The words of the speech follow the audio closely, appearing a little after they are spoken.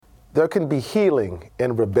There can be healing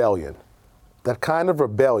in rebellion, that kind of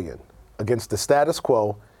rebellion against the status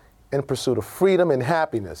quo in pursuit of freedom and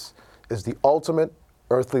happiness is the ultimate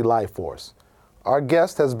earthly life force. Our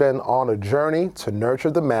guest has been on a journey to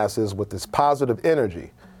nurture the masses with this positive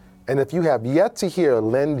energy. And if you have yet to hear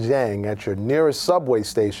Lin Jiang at your nearest subway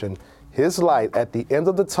station, his light at the end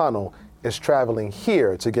of the tunnel is traveling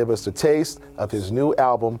here to give us a taste of his new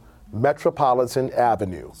album, Metropolitan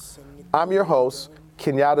Avenue. I'm your host,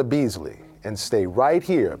 Kenyatta Beasley, and stay right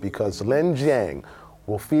here because Lin Jiang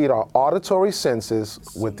will feed our auditory senses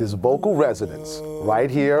with his vocal resonance right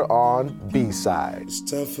here on B-Side. It's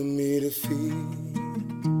time for me to feed.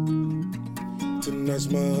 Tonight's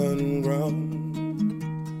my hunting ground,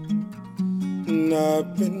 and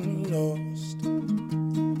I've been lost.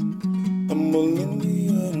 I'm all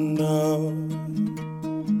India now.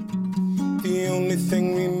 The only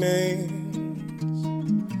thing remains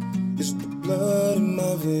is the blood in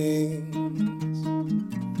my veins,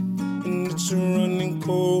 and it's running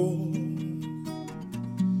cold,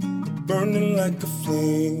 burning like a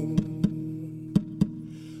flame.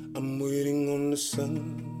 I'm waiting on the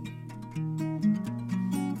sun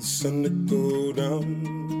to go down.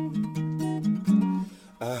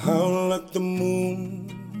 I howl like the moon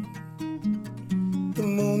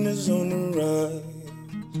is on the rise.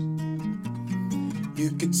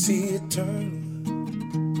 You could see it turn,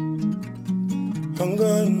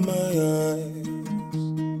 hunger in my eyes,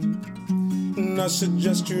 and I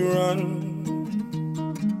suggest you run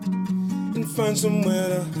and find somewhere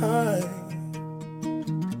to hide,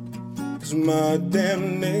 'cause my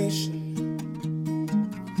damnation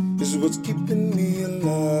is what's keeping me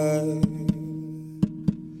alive.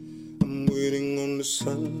 I'm waiting on the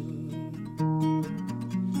sun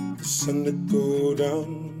to go down.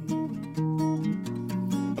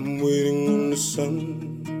 I'm waiting on the sun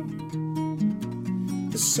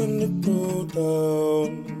to go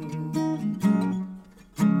down.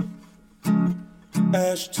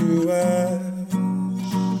 Ash to ash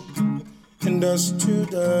and dust to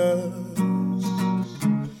dust.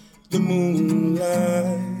 The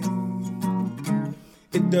moonlight,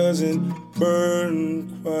 it doesn't burn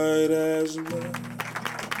quite as well.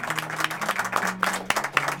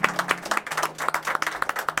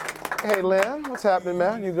 Hey, Lin, what's happening,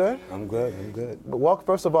 man? You good? I'm good. But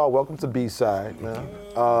first of all, welcome to B-Side, man.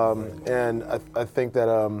 And I think that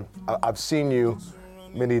I've seen you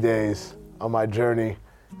many days on my journey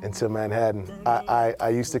into Manhattan. I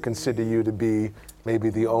used to consider you to be maybe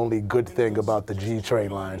the only good thing about the G train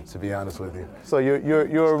line, to be honest with you. So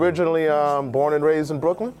you're originally born and raised in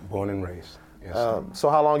Brooklyn? Born and raised, yes. So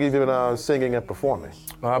how long have you been singing and performing?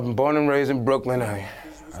 I've been born and raised in Brooklyn. I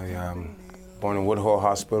born in Woodhull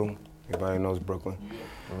Hospital. Everybody knows Brooklyn.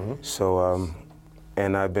 Mm-hmm. So,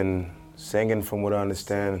 and I've been singing, from what I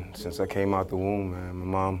understand, since I came out the womb, man.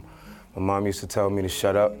 My mom used to tell me to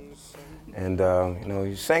shut up, and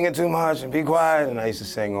you're singing too much and be quiet. And I used to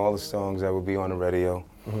sing all the songs that would be on the radio.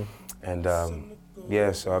 Mm-hmm. And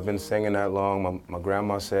so I've been singing that long. My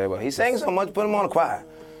grandma said, well, he sings so much, put him on a choir.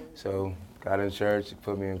 So got in church,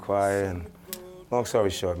 put me in choir, and long story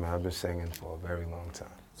short, man, I've been singing for a very long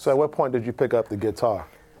time. So at what point did you pick up the guitar?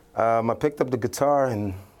 I picked up the guitar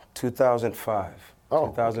in 2005. Oh.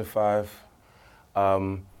 2005.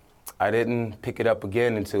 I didn't pick it up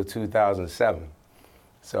again until 2007.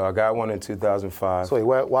 So I got one in 2005. So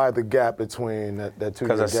wait, why the gap between that 2 year gap?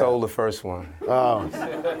 Because I sold the first one. Oh.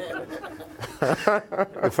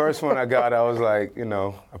 The first one I got, I was like,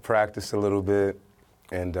 I practiced a little bit,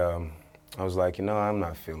 and I was like, I'm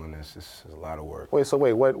not feeling this. This is a lot of work. So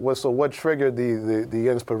what triggered the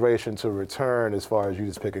inspiration to return as far as you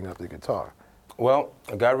just picking up the guitar? Well,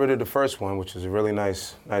 I got rid of the first one, which was a really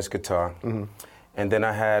nice guitar. Mm-hmm. And then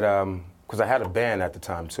I had, because I had a band at the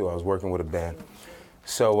time too. I was working with a band.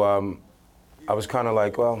 So I was kind of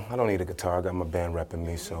like, well, I don't need a guitar. I got my band repping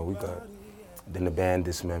me. So then the band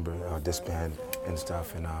disbanded and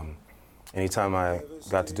stuff. And anytime I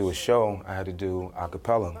got to do a show, I had to do a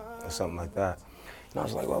cappella or something like that. And I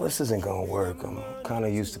was like, well, this isn't gonna work. I'm kind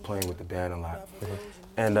of used to playing with the band a lot. Mm-hmm.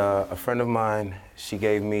 And a friend of mine, she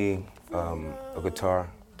gave me a guitar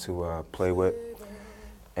to play with,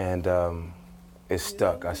 and it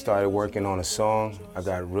stuck. I started working on a song. I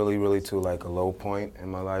got really to like a low point in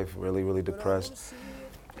my life, really depressed.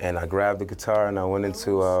 And I grabbed the guitar and I went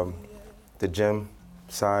into the gym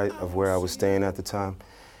side of where I was staying at the time.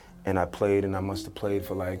 And I played, and I must have played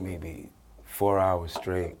for like maybe 4 hours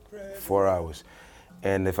straight, 4 hours.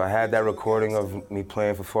 And if I had that recording of me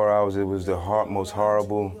playing for 4 hours, it was the most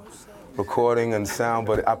horrible recording and sound,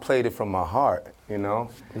 but I played it from my heart. you know?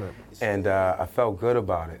 Right. And I felt good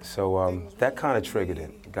about it. So that kind of triggered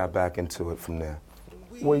it. Got back into it from there.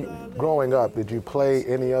 Growing up, did you play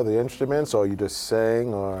any other instruments, or you just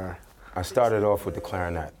sang, or? I started off with the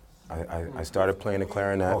clarinet. I started playing the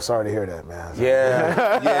clarinet. Oh, sorry to hear that, man.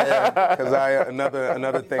 Yeah, yeah. Because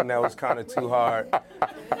another thing that was kind of too hard.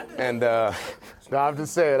 And no, I'm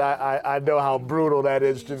just saying, I know how brutal that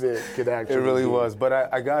instrument can actually be. It really was. But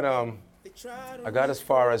I got as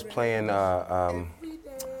far as playing. Oh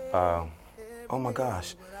my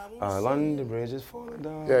gosh. London Bridge is falling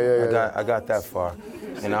down. Yeah. I got that far.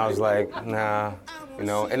 And I was like, nah, you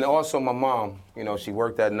know. And also my mom, you know, she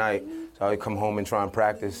worked at night, so I would come home and try and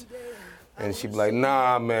practice. And she'd be like,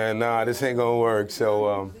 nah, man, this ain't gonna work.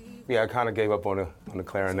 So, yeah, I kind of gave up on the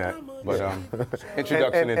clarinet. But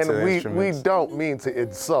introduction into we instruments. don't mean to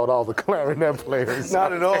insult all the clarinet players.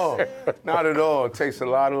 Not at all. Not at all. It takes a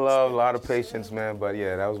lot of love, a lot of patience, man. But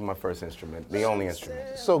yeah, that was my first instrument, the only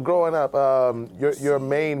instrument. So growing up, your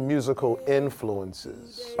main musical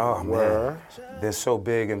influences were? Man, they're so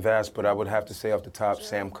big and vast, but I would have to say off the top,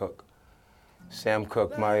 Sam Cooke. Sam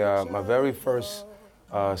Cooke, my very first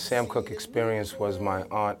Sam Cooke experience was my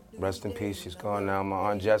aunt, rest in peace, she's gone now, my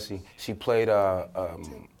Aunt Jessie. She played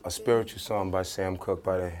a spiritual song by Sam Cooke,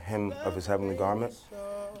 by the Hymn of His Heavenly Garment.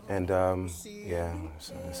 And yeah,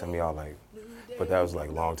 some of y'all like, but that was like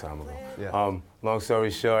a long time ago. Yeah. Long story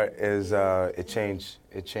short is it changed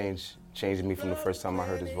me from the first time I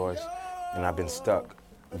heard his voice. And I've been stuck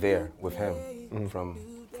there with him from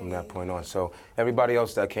that point on. So everybody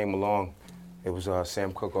else that came along, it was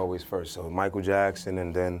Sam Cooke always first. So Michael Jackson,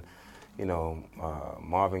 and then, you know,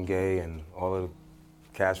 Marvin Gaye and all of the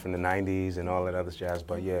cast from the 90s and all that other jazz.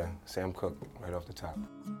 But yeah, Sam Cooke right off the top.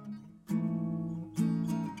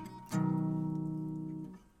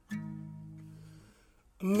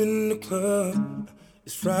 I'm in the club,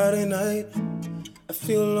 it's Friday night, I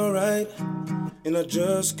feel alright, and I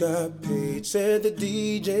just got paid. Said the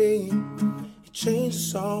DJ, he changed the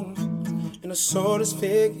song, and I saw this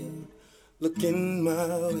figure looking my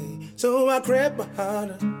way. So I grabbed my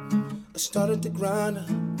heart, I started to grind her.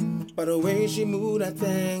 By the way she moved that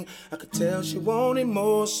thing, I could tell she wanted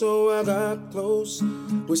more. So I got close,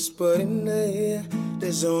 whispered in the ear,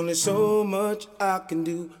 there's only so much I can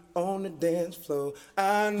do on the dance floor.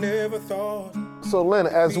 I never thought. So Lynn,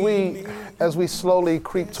 as we slowly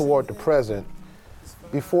creep toward the present,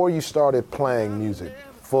 before you started playing music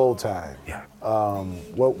full time, Yeah.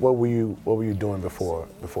 what were you doing before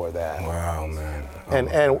that? Wow, man.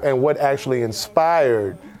 And what actually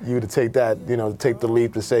inspired you to take that, you know, take the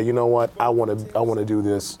leap to say, you know what, I want to do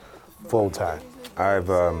this full time? I've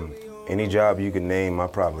any job you can name, I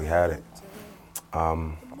probably had it.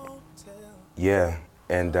 Yeah,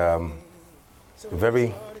 and I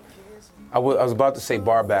was about to say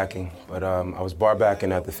bar backing, but I was bar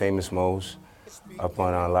backing at the famous Moe's up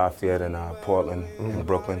on Lafayette and Portland in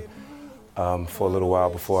Brooklyn for a little while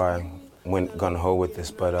before I went gung-ho with this.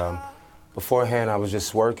 But beforehand, I was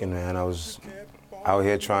just working, man. I was out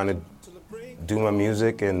here trying to do my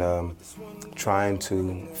music and trying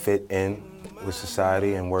to fit in with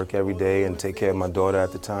society and work every day and take care of my daughter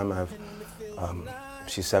at the time.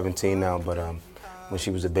 She's 17 now, but when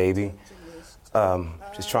she was a baby,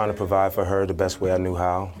 just trying to provide for her the best way I knew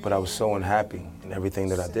how. But I was so unhappy in everything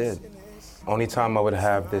that I did. Only time I would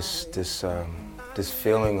have this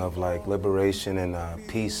feeling of like liberation and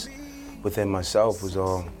peace within myself was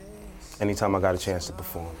anytime I got a chance to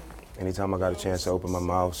perform. Anytime I got a chance to open my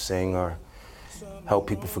mouth, sing, or help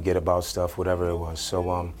people forget about stuff, whatever it was.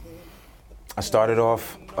 So I started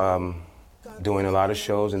off doing a lot of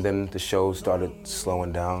shows, and then the shows started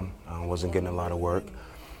slowing down. I wasn't getting a lot of work.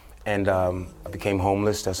 And I became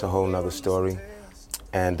homeless. That's a whole nother story.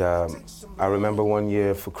 And I remember one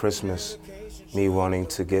year for Christmas, me wanting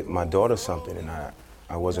to get my daughter something, and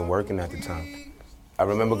I wasn't working at the time. I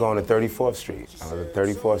remember going to 34th Street.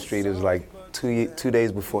 34th Street is like 2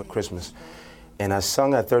 days before Christmas. And I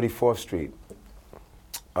sung at 34th Street.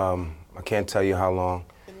 I can't tell you how long,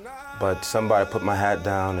 but somebody put my hat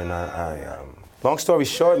down, and long story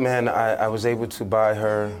short, man, I was able to buy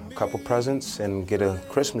her a couple presents and get a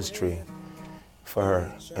Christmas tree for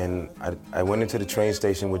her. And I went into the train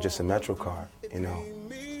station with just a Metro card, you know,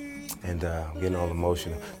 and getting all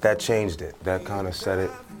emotional. That changed it. That kind of set it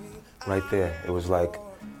right there. It was like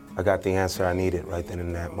I got the answer I needed right then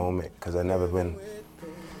in that moment, because I never been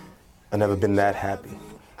that happy,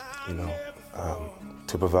 you know,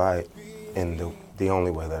 to provide in the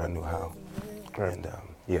only way that I knew how. Right. And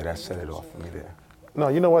yeah, that set it off for me there. No,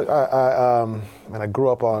 you know what? I grew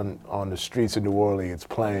up on the streets of New Orleans,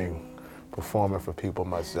 performing for people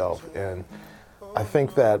myself, and I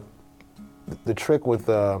think that the trick with,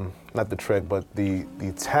 not the trick, but the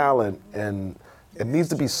talent, and it needs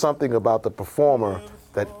to be something about the performer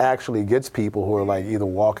that actually gets people who are like either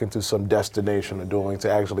walking to some destination or doing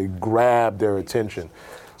to actually grab their attention.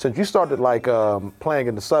 Since you started like playing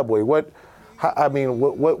in the subway, what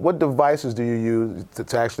devices do you use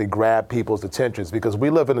to actually grab people's attentions? Because we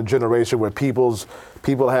live in a generation where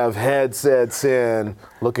people have headsets in,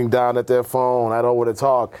 looking down at their phone. I don't want to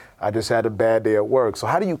talk. I just had a bad day at work. So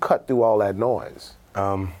how do you cut through all that noise?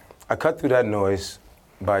 I cut through that noise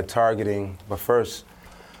by targeting, but first,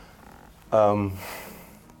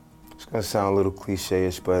 it's gonna sound a little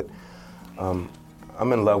cliche-ish, but I'm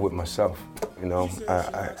in love with myself. You know,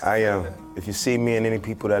 I am. If you see me and any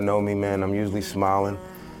people that know me, man, I'm usually smiling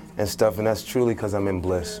and stuff, and that's truly because I'm in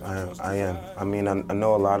bliss. I am. I mean, I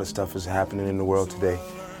know a lot of stuff is happening in the world today,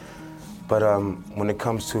 but when it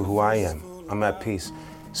comes to who I am, I'm at peace.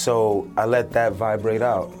 So I let that vibrate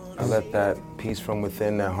out. I let that peace from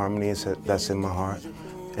within, that harmony that's in my heart,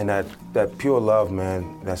 and that pure love,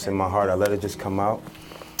 man, that's in my heart, I let it just come out.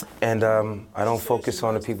 And I don't focus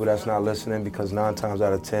on the people that's not listening, because 9 times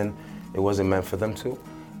out of 10, it wasn't meant for them to.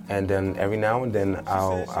 And then every now and then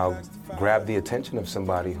I'll grab the attention of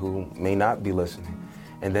somebody who may not be listening.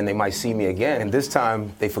 And then they might see me again, and this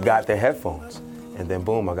time they forgot their headphones. And then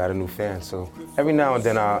boom, I got a new fan. So every now and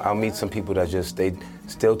then I'll meet some people that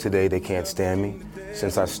still today, they can't stand me.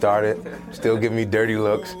 Since I started, still give me dirty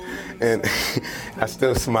looks. And I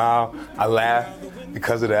still smile, I laugh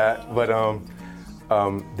because of that. But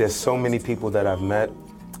there's so many people that I've met,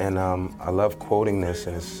 and I love quoting this,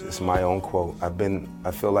 and it's my own quote. I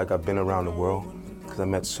feel like I've been around the world because I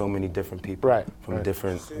met so many different people from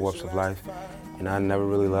different warps of life, and I never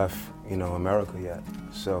really left, America yet.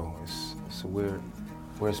 So it's a weird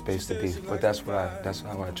space to be, but that's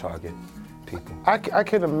how I target people. I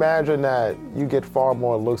can imagine that you get far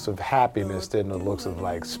more looks of happiness than the looks of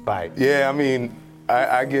like spite. Yeah, I mean,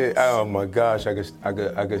 I get, oh my gosh, I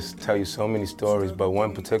could tell you so many stories, but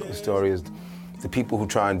one particular story is the people who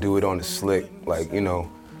try and do it on the slick, like,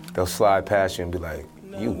 they'll slide past you and be like,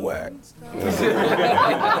 you whack.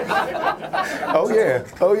 Oh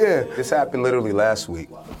yeah. This happened literally last week.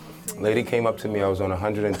 A lady came up to me, I was on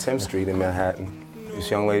 110th Street in Manhattan. This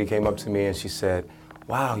young lady came up to me and she said,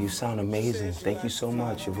 wow, you sound amazing. Thank you so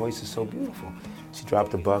much. Your voice is so beautiful. She dropped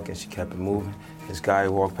the buck and she kept it moving. This guy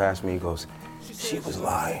walked past me, he goes, she was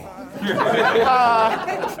lying.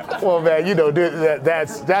 Well, man,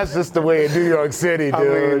 that's just the way in New York City, dude.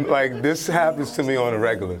 I mean, like, this happens to me on a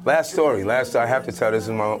regular. Last story, I have to tell, this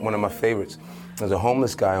is one of my favorites. There's a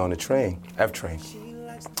homeless guy on the train, F train.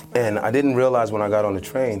 And I didn't realize when I got on the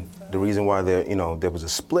train, the reason why there was a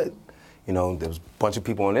split. There was a bunch of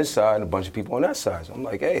people on this side and a bunch of people on that side. So I'm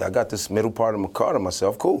like, hey, I got this middle part of my car to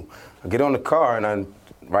myself, cool. I get on the car and I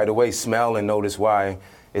right away smell and notice why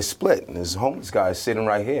it's split. And this homeless guy is sitting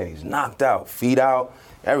right here. He's knocked out, feet out,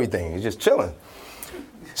 everything. He's just chilling.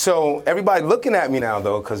 So everybody looking at me now,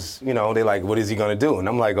 though, because, they're like, what is he going to do? And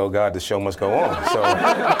I'm like, oh, God, the show must go on. So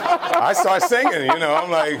I start singing, I'm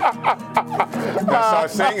like, I start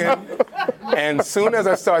singing. And as soon as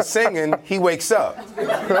I start singing, he wakes up.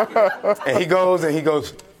 And he goes, and he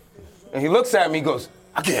looks at me, he goes,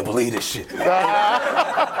 I can't believe this shit.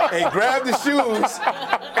 And he grabbed his shoes,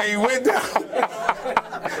 and he went down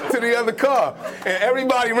to the other car. And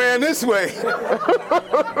everybody ran this way.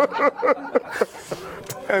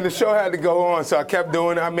 And the show had to go on, so I kept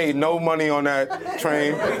doing it. I made no money on that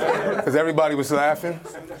train because everybody was laughing.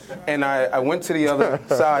 And I went to the other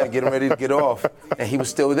side, getting ready to get off, and he was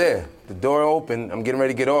still there. The door opened, I'm getting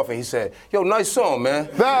ready to get off, and he said, yo, nice song, man.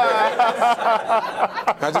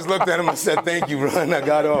 I just looked at him and said, thank you, Ron, I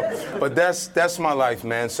got off. But that's my life,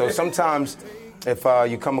 man. So sometimes if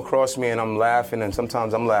you come across me and I'm laughing, and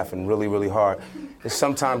sometimes I'm laughing really, really hard,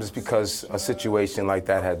 sometimes it's because a situation like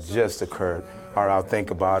that had just occurred, or I'll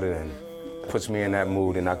think about it and puts me in that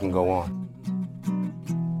mood and I can go on.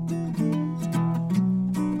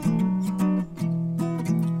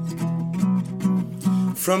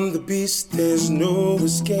 From the beast there's no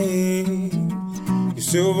escape. Your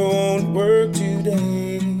silver won't work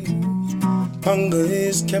today. Hunger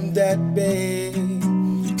is kept at bay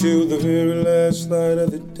till the very last light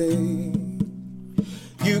of the day.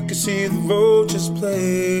 You can see the vultures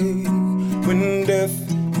play when death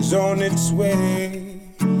is on its way.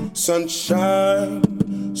 Sunshine,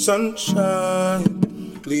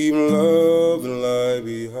 sunshine, leave love and lie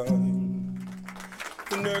behind.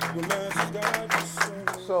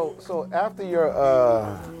 So after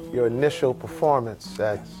your initial performance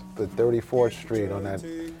at the 34th Street on that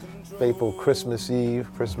fateful Christmas Eve,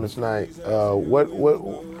 Christmas night,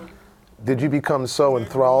 did you become so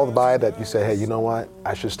enthralled by it that you say, hey, you know what?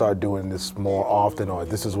 I should start doing this more often, or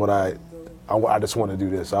this is what I just want to do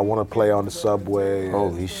this. I want to play on the subway.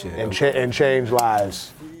 Holy shit. And change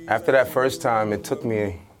lives. After that first time, it took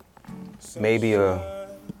me maybe a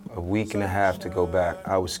week and a half to go back.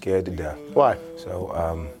 I was scared to death. Why?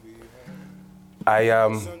 So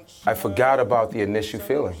I forgot about the initial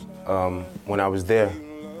feeling when I was there,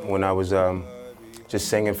 when I was just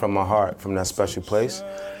singing from my heart, from that special place.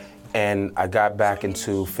 And I got back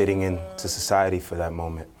into fitting into society for that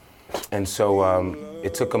moment. And so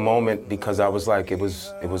it took a moment because I was like, it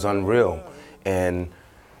was unreal. And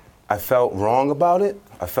I felt wrong about it.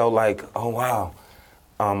 I felt like, oh wow,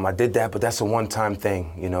 I did that, but that's a one-time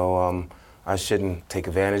thing. You know, I shouldn't take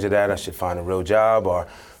advantage of that. I should find a real job or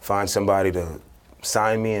find somebody to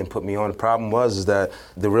sign me and put me on. The problem was that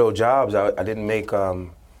the real jobs, I didn't make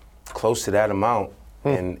close to that amount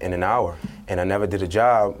in an hour. And I never did a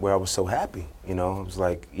job where I was so happy. You know, it was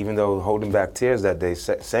like, even though holding back tears that day,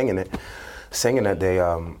 singing that day,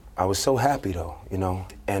 I was so happy though, you know.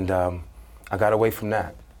 And I got away from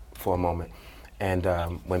that for a moment and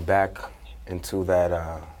went back into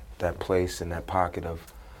that place and that pocket of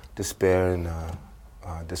despair and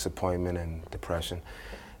disappointment and depression.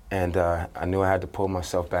 And I knew I had to pull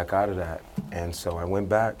myself back out of that. And so I went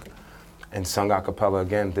back and sung a cappella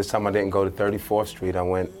again. This time I didn't go to 34th Street, I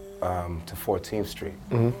went to 14th Street.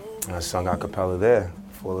 And I sung a cappella there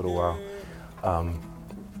for a little while.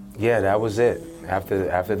 Yeah, that was it.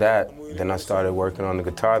 After that, then I started working on the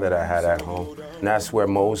guitar that I had at home. And that's where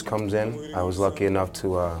Moe's comes in. I was lucky enough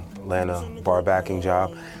to land a bar backing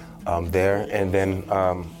job there. And then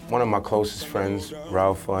one of my closest friends,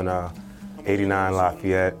 Ralph on 89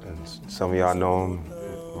 Lafayette, and some of y'all know him,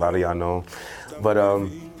 a lot of y'all know him. But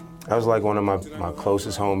that was like one of my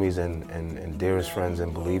closest homies and dearest friends,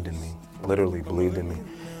 and believed in me, literally believed in me,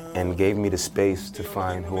 and gave me the space to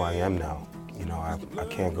find who I am now. You know, I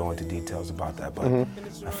can't go into details about that, but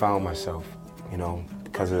I found myself, you know,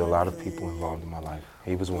 because of a lot of people involved in my life.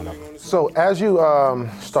 He was one of them. So as you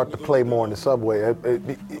start to play more in the subway,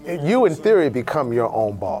 you in theory become your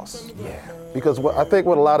own boss. Yeah. Because I think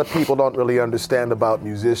what a lot of people don't really understand about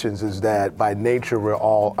musicians is that by nature we're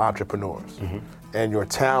all entrepreneurs. And your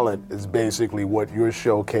talent is basically what you're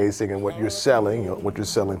showcasing and what you're selling, what you're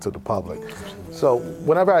selling to the public. So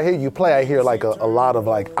whenever I hear you play, I hear like a lot of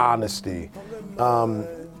like honesty, a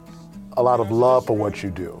lot of love for what you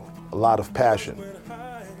do, a lot of passion.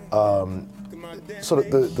 So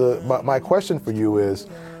my question for you is,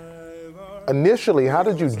 initially, how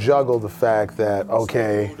did you juggle the fact that,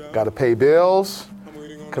 okay, got to pay bills,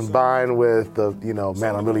 combined with the, you know,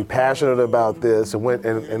 man, I'm really passionate about this, and when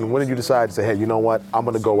did you decide to say, hey, you know what, I'm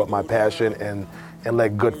gonna go with my passion and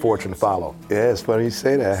let good fortune follow? Yeah, it's funny you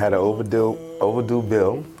say that. I had an overdue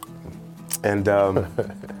bill, and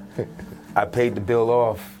I paid the bill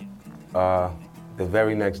off the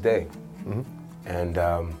very next day, and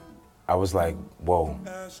I was like, whoa.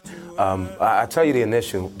 I tell you the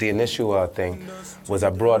initial thing was I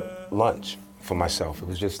brought lunch for myself. It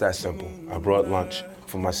was just that simple. I brought lunch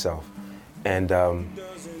for myself. And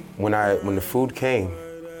when the food came,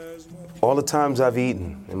 all the times I've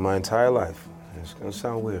eaten in my entire life, and it's gonna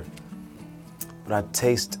sound weird, but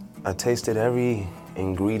I tasted every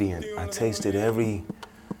ingredient. I tasted every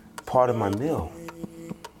part of my meal.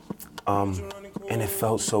 And it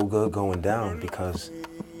felt so good going down because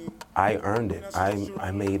I earned it.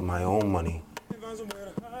 I made my own money.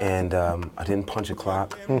 And I didn't punch a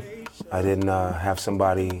clock. I didn't have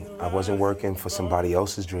somebody, I wasn't working for somebody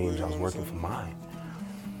else's dreams, I was working for mine.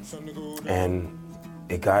 And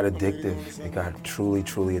it got addictive. It got truly,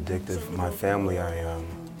 truly addictive. My family, I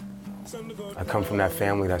come from that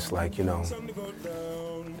family that's like, you know,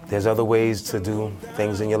 there's other ways to do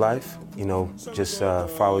things in your life. You know, just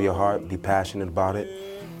follow your heart, be passionate about it.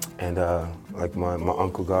 And like my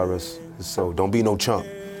Uncle Garis, so don't be no chump.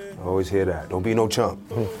 I always hear that, don't be no chump.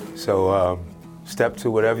 So step to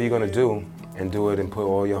whatever you're gonna do and do it and put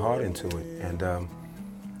all your heart into it. And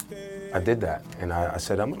I did that. And I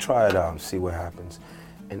said, I'm gonna try it out and see what happens.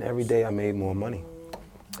 And every day I made more money.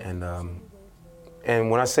 And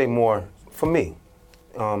when I say more, for me,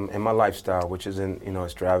 in my lifestyle, which isn't, you know,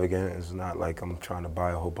 extravagant, it's not like I'm trying to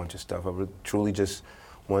buy a whole bunch of stuff. I truly just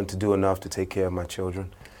wanted to do enough to take care of my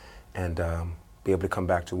children and be able to come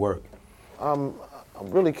back to work. I'm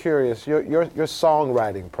really curious, your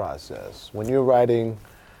songwriting process, when you're writing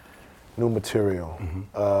new material,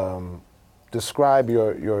 describe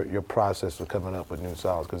your process of coming up with new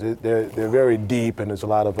songs, because they're very deep and there's a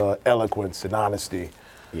lot of eloquence and honesty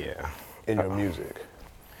in your music.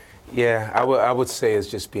 Yeah, I would say it's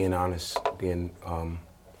just being honest, being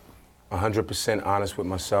 100% honest with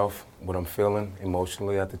myself, what I'm feeling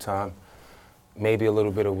emotionally at the time. Maybe a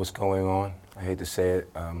little bit of what's going on. I hate to say it.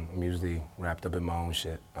 I'm usually wrapped up in my own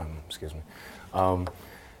shit. Excuse me.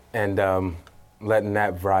 And letting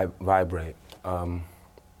that vibrate.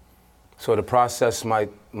 So the process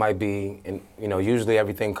might be, usually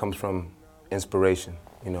everything comes from inspiration,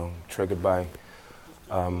 triggered by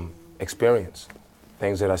experience.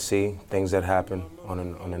 Things that I see, things that happen on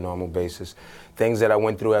a normal basis, things that I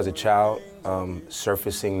went through as a child,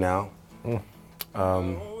 surfacing now,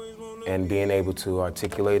 and being able to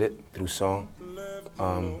articulate it through song.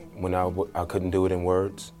 When I couldn't do it in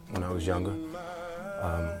words when I was younger.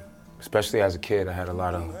 Especially as a kid, I had a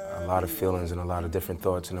lot of feelings and a lot of different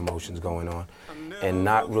thoughts and emotions going on, and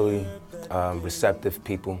not really receptive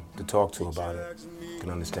people to talk to about it. You can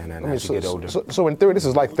understand that as you get older. So in theory, this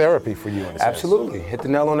is like therapy for you. Absolutely, hit the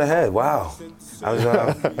nail on the head. Wow, I was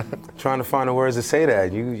trying to find the words to say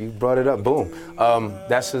that. You brought it up. Boom.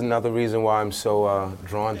 That's another reason why I'm so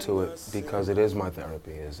drawn to it, because it is my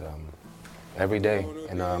therapy. Is every day,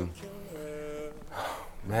 and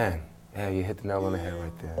man. Yeah, you hit the nail on the head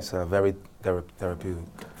right there. It's very therapeutic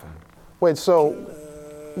for me. Wait, so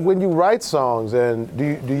when you write songs, and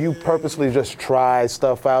do you purposely just try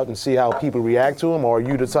stuff out and see how people react to them, or are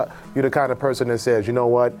you the kind of person that says, you know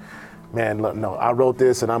what, man, look, no, I wrote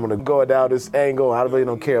this and I'm gonna go down this angle. I really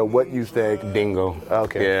don't care what you think. Bingo.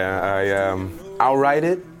 Okay. Yeah, I'll write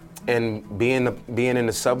it, and being in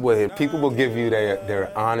the subway, people will give you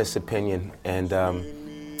their honest opinion, and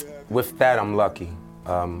with that, I'm lucky.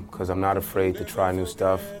 Because I'm not afraid to try new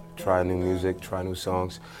stuff, try new music, try new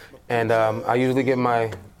songs. And I usually get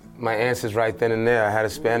my answers right then and there. I had a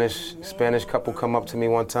Spanish couple come up to me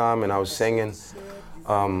one time, and I was singing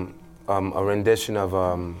a rendition of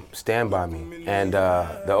Stand By Me. And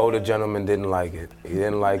the older gentleman didn't like it. He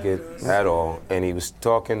didn't like it at all. And he was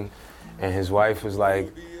talking, and his wife was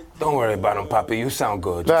like, "Don't worry about him, Papa, you sound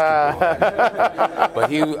good. Just keep going."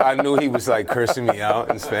 But I knew he was like cursing me out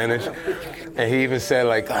in Spanish. And he even said,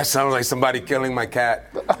 like, "I sound like somebody killing my cat."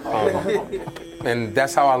 And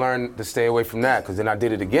that's how I learned to stay away from that, because then I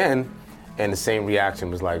did it again, and the same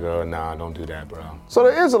reaction was like, "Oh, nah, don't do that, bro." So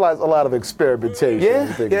there is a lot of experimentation.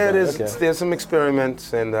 Yeah, it is. Okay. There's some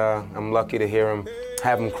experiments, and I'm lucky to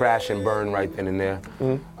have them crash and burn right then and there.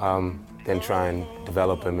 Then try and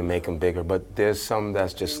develop them and make them bigger. But there's some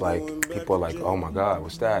that's just like, people are like, "Oh my God,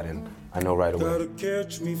 what's that?" And I know right away. Gotta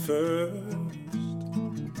catch me first.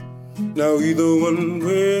 Now either one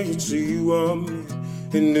way, it's you or me,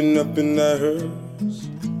 ending up in that hearse.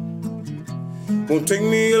 Won't take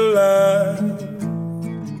me alive,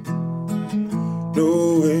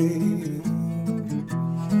 no way.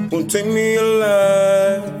 Won't take me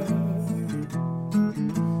alive,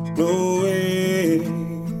 no way.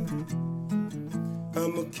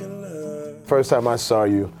 I'm a killer. First time I saw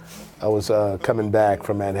you, I was coming back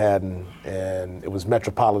from Manhattan, and it was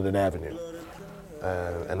Metropolitan Avenue.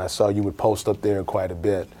 And I saw you would post up there quite a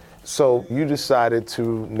bit. So you decided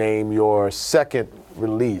to name your second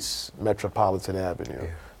release Metropolitan Avenue.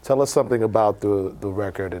 Yeah. Tell us something about the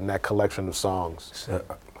record and that collection of songs. So,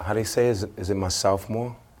 how do you say, is it my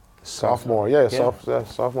sophomore? Sophomore, yeah.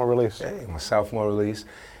 Sophomore release. Yeah, my sophomore release.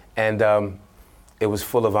 And it was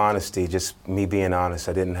full of honesty, just me being honest.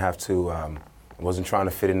 I didn't have to, I wasn't trying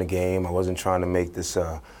to fit in the game. I wasn't trying to make this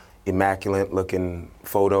immaculate looking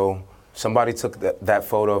photo. Somebody took that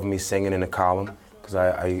photo of me singing in a column, because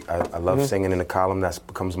I love singing in a column. That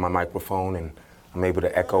becomes my microphone, and I'm able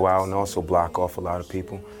to echo out and also block off a lot of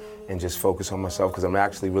people and just focus on myself, because I'm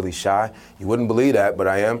actually really shy. You wouldn't believe that, but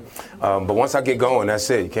I am. But once I get going, that's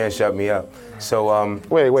it. You can't shut me up. So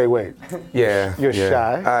wait. Yeah. You're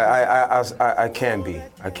shy? I can be.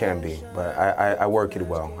 But I work it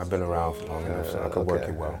well. I've been around for long enough, so I can work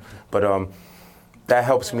it well. But that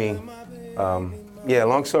helps me. Yeah,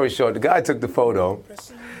 long story short, the guy took the photo,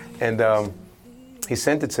 and he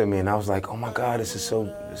sent it to me, and I was like, "Oh my God, this is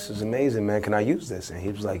amazing, man. Can I use this?" And he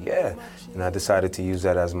was like, "Yeah." And I decided to use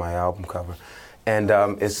that as my album cover. And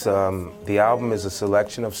the album is a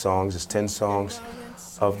selection of songs. It's 10 songs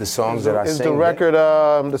of the songs that I sing. Is the record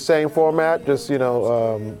the same format? Just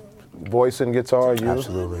voice and guitar used?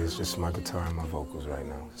 Absolutely. It's just my guitar and my vocals right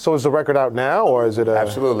now. So is the record out now, or is it?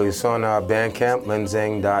 Absolutely. It's on Bandcamp,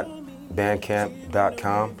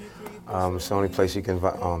 lenzang.bandcamp.com. It's the only place you can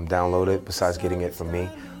download it besides getting it from me.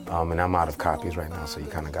 And I'm out of copies right now, so you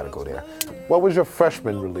kind of got to go there. What was your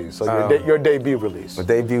freshman release, your debut release? My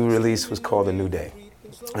debut release was called A New Day.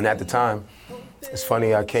 And at the time, it's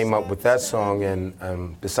funny, I came up with that song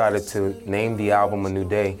and decided to name the album A New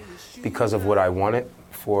Day because of what I wanted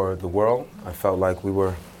for the world. I felt like we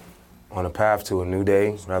were on a path to a new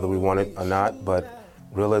day, whether we want it or not, but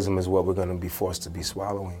realism is what we're gonna be forced to be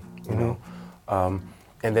swallowing, you know?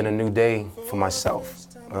 And then a new day for myself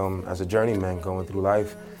as a journeyman going through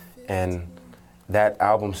life. And that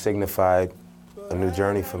album signified a new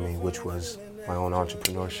journey for me, which was my own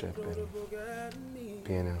entrepreneurship and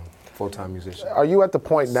being a full-time musician. Are you at the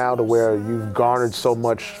point now to where you've garnered so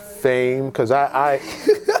much fame? Because to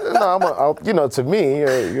me,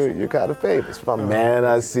 you're kind of famous. My man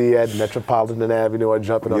I see at Metropolitan Avenue or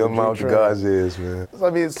jumping on the Your train. mouth God's is, man.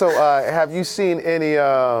 I mean, so have you seen any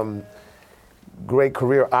great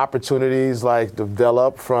career opportunities like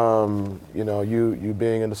develop from, you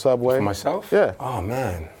being in the subway? For myself? Yeah. Oh,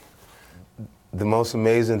 man. The most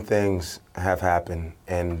amazing things have happened,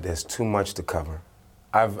 and there's too much to cover.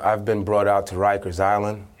 I've been brought out to Rikers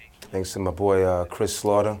Island, thanks to my boy Chris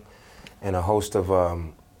Slaughter, and a host of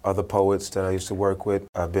other poets that I used to work with.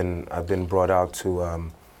 I've been brought out to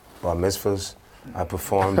bar mitzvahs. I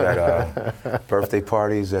performed at birthday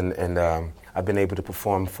parties, and I've been able to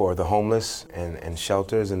perform for the homeless and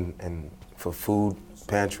shelters and for food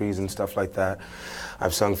pantries and stuff like that.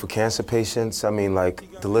 I've sung for cancer patients. I mean, like,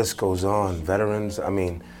 the list goes on. Veterans. I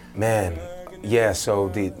mean, man. Yeah.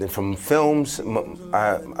 So from films,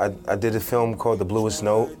 I did a film called The Bluest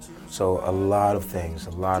Note. So a lot of things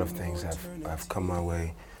have come my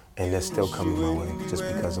way, and they're still coming my way just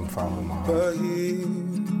because I'm following my heart.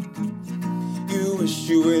 You wish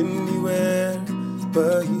you were anywhere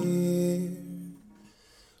but here.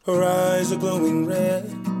 Her eyes are glowing red.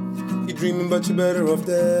 You're dreaming, but you're better off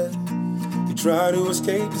dead. You try to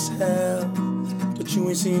escape this hell, but you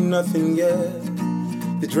ain't seen nothing yet.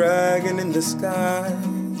 The dragon in the sky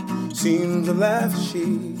seems to laugh.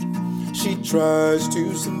 She tries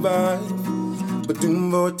to survive, but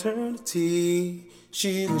doomed for eternity.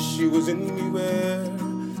 She wish she was anywhere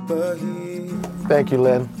but here. Thank you,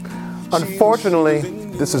 Lin. Unfortunately,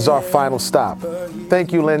 this is our final stop.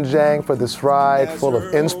 Thank you, Lin Jiang, for this ride full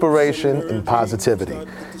of inspiration and positivity.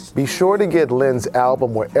 Be sure to get Lin's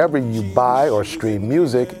album wherever you buy or stream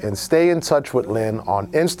music, and stay in touch with Lin on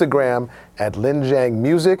Instagram at Lin Jiang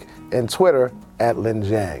Music and Twitter at Lin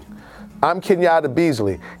Jiang. I'm Kenyatta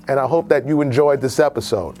Beasley, and I hope that you enjoyed this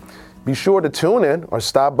episode. Be sure to tune in or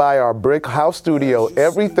stop by our Brick House studio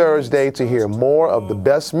every Thursday to hear more of the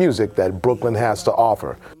best music that Brooklyn has to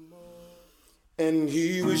offer. And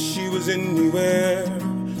he wished he was anywhere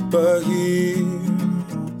but here.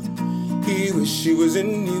 He wished he was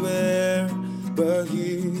anywhere but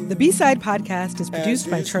here. The B-Side Podcast is produced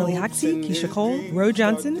by Charlie Hoxie, Keisha Cole, Ro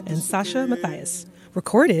Johnson, and Sasha Matthias.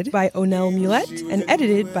 Recorded by Onel Mulet and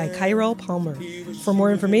edited by Kyrell Palmer. For more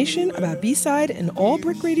information about B-Side and all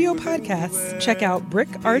Brick Radio podcasts, check out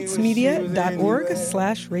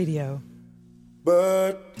brickartsmedia.org/radio.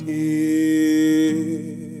 But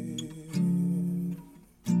here.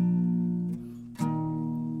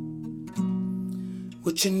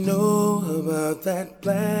 What you know about that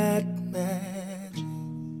black magic?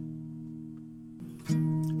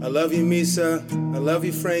 I love you, Misa. I love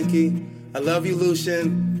you, Frankie. I love you,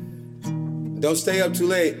 Lucian. Don't stay up too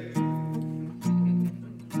late.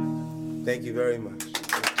 Thank you very much.